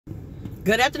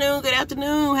Good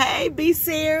afternoon. Hey,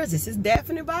 B-Seers. This is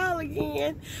Daphne Ball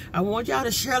again. I want y'all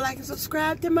to share, like, and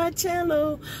subscribe to my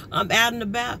channel. I'm out and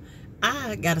about.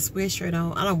 I got a sweatshirt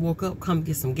on. I done woke up, come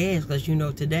get some gas, because, you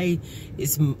know, today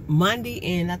is Monday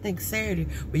and I think Saturday,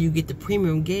 where you get the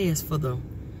premium gas for the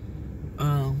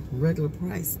regular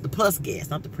price. The plus gas,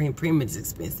 not the premium. Premium is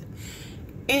expensive.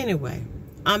 Anyway,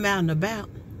 I'm out and about.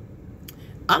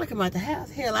 I come out the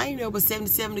house. Hell, I ain't know it was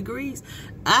 77 degrees.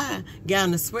 I got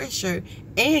on a sweatshirt,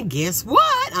 and guess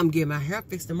what? I'm getting my hair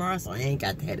fixed tomorrow, so I ain't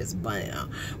got to have this bonnet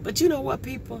on. But you know what,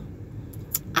 people?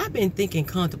 I've been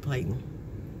contemplating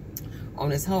on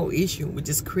this whole issue with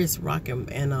just Chris Rock and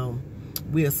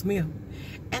Will Smith.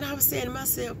 And I was saying to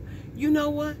myself, you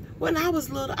know what? When I was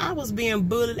little, I was being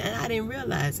bullied, and I didn't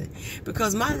realize it.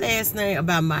 Because my last name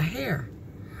about my hair,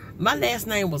 my last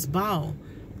name was Ball.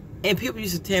 And people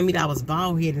used to tell me that I was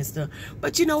bald-headed and stuff.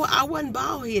 But you know what? I wasn't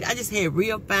bald-headed. I just had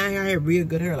real fine hair. I had real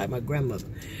good hair like my grandmother.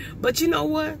 But you know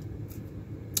what?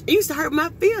 It used to hurt my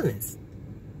feelings.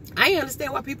 I didn't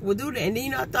understand why people would do that. And then, you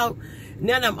know, I thought,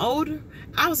 now that I'm older,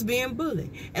 I was being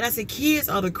bullied. And I said, kids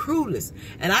are the cruelest.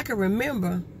 And I can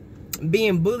remember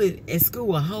being bullied at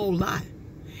school a whole lot.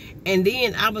 And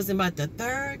then I was in about the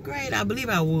 3rd grade, I believe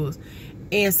I was.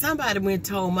 And somebody went and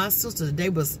told my sister that they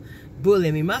was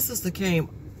bullying me. My sister came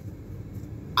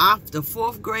off the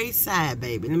 4th grade side,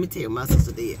 baby. Let me tell you what my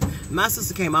sister did. My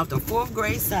sister came off the 4th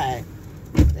grade side.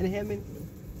 Did it have me?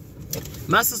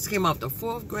 My sister came off the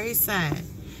 4th grade side.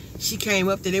 She came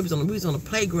up there. We was on the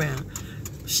playground.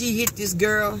 She hit this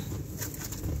girl,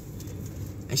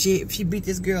 and she beat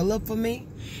this girl up for me.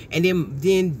 And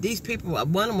then these people, one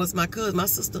of them was my cousin. My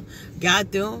sister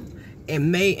got them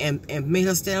and made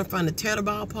her stand in front of the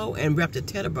tetherball pole and wrapped the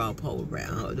tetherball pole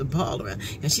around the ball around.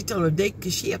 And she told her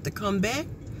cause she have to come back,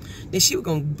 then she was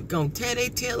gonna tear their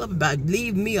tail up about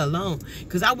leave me alone,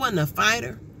 cause I wasn't a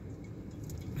fighter,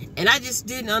 and I just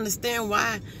didn't understand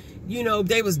why, you know,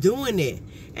 they was doing that.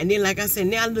 And then, like I said,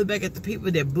 now I look back at the people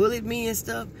that bullied me and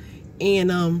stuff,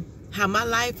 and how my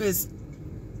life is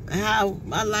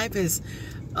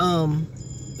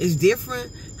is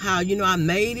different. How, you know, I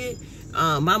made it.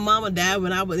 My mama died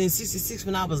when I was in '66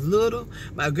 when I was little.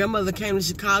 My grandmother came to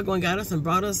Chicago and got us and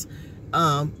brought us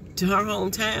to her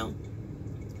hometown.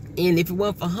 And if it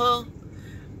weren't for her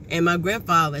and my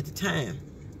grandfather at the time,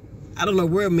 I don't know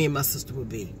where me and my sister would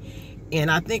be. And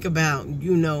I think about,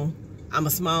 you know, I'm a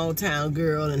small town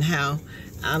girl and how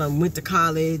I done went to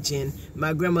college, and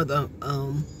my grandmother,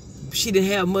 she didn't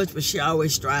have much, but she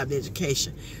always strived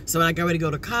education. So when I got ready to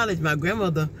go to college, my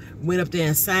grandmother went up there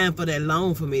and signed for that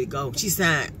loan for me to go. She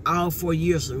signed all 4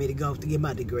 years for me to go to get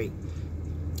my degree.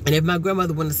 And if my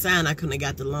grandmother wouldn't have signed, I couldn't have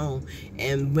got the loan.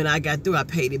 And when I got through, I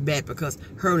paid it back because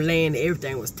her land,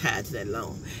 everything was tied to that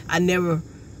loan. I never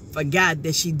forgot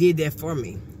that she did that for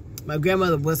me. My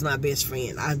grandmother was my best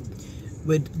friend. I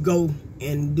would go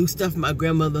and do stuff for my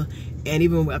grandmother. And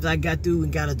even after I got through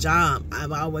and got a job,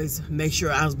 I've always made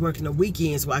sure I was working the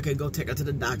weekends so I could go take her to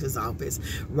the doctor's office,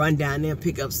 run down there and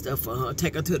pick up stuff for her,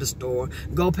 take her to the store,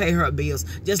 go pay her bills.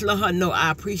 Just let her know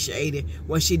I appreciated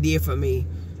what she did for me.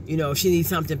 You know, if she needs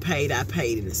something paid, I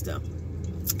paid it and stuff.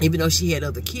 Even though she had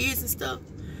other kids and stuff,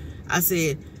 I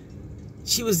said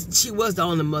she was the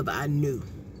only mother I knew.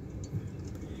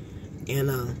 And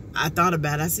I thought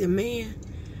about it. I said, man,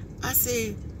 I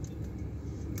said,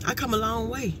 I come a long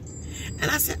way. And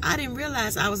I said, I didn't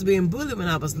realize I was being bullied when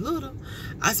I was little.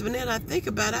 I said, but then I think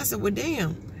about it, I said, well,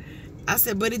 damn. I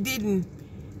said, but it didn't,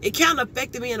 it kind of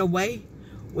affected me in a way.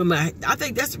 I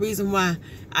think that's the reason why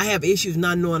I have issues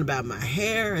not knowing about my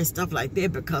hair and stuff like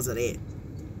that, because of that.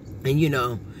 And, you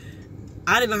know,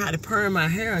 I didn't know how to perm my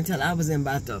hair until I was in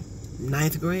about the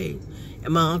 9th grade.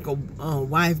 And my uncle,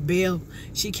 wife, Bill,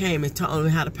 she came and taught me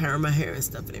how to perm my hair and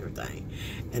stuff and everything.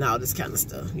 And all this kind of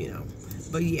stuff, you know.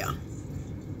 But, yeah.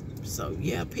 So,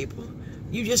 yeah, people,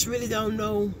 you just really don't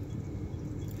know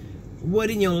what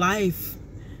in your life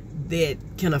that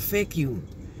can affect you.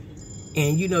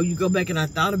 And, you know, you go back and I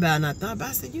thought about it,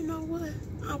 I said, you know what?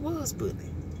 I was bullied.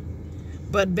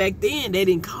 But back then, they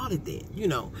didn't call it that, you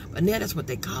know. But now that's what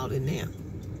they call it now.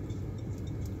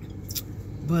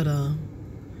 But,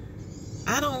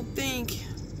 I don't think,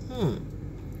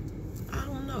 I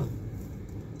don't know.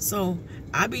 So,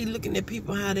 I be looking at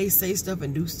people, how they say stuff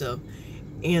and do stuff.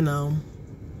 And,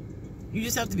 you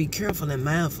just have to be careful and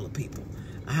mindful of people.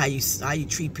 How you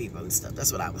treat people and stuff.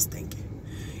 That's what I was thinking.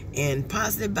 And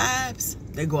positive vibes,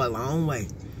 they go a long way.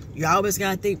 You always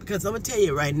got to think, because I'm going to tell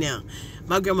you right now,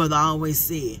 my grandmother always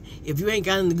said, if you ain't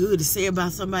got anything good to say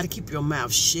about somebody, keep your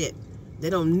mouth shut. They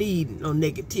don't need no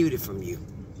negativity from you.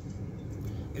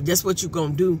 If that's what you're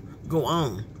going to do, go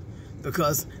on.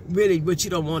 Because really what you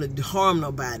don't want to harm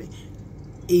nobody,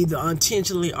 either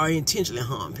unintentionally or intentionally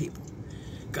harm people.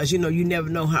 Because, you know, you never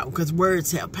know how, because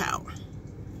words have power.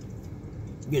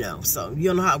 You know, so you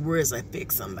don't know how words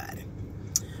affect somebody.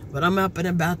 But I'm up and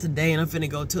about today, and I'm finna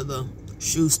go to the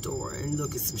shoe store and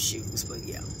look at some shoes. But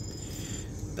yeah.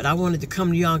 But I wanted to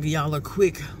come to y'all and give y'all a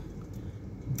quick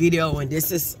video. And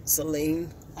this is Celine.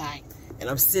 Hi. And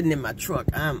I'm sitting in my truck.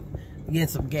 I'm getting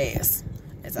some gas,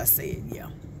 as I said, yeah.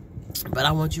 But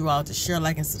I want you all to share,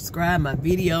 like, and subscribe my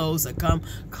videos. Or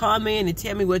comment and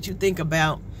tell me what you think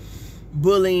about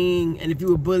bullying, and if you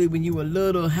were bullied when you were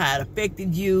little, how it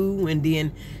affected you, and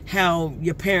then how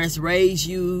your parents raised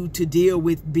you to deal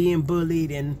with being bullied.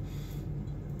 And,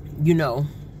 you know,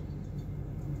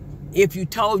 if you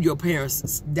told your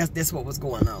parents that's what was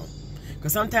going on.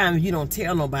 Because sometimes you don't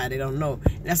tell nobody, they don't know.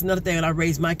 And that's another thing when I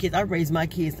raise my kids. I raise my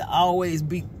kids to always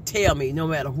tell me, no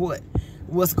matter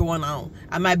what's going on.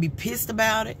 I might be pissed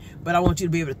about it, but I want you to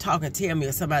be able to talk and tell me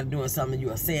if somebody doing something, you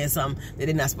are saying something that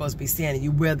they're not supposed to be saying to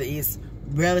you, whether it's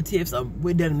relatives or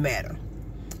it doesn't matter.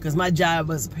 Because my job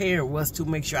as a parent was to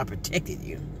make sure I protected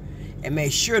you and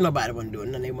made sure nobody wasn't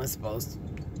doing nothing they weren't supposed to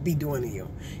be doing to you.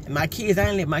 And my kids, I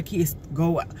didn't let my kids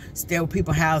go stay with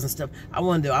people's houses and stuff. I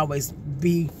wanted to always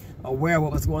be aware of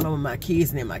what was going on with my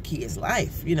kids and in my kids'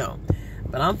 life, you know.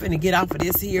 But I'm finna get off of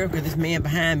this here because this man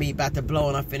behind me about to blow,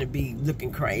 and I'm finna be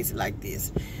looking crazy like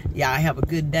this. Y'all have a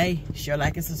good day. Share,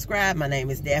 like, and subscribe. My name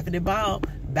is Daphne Ball.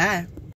 Bye.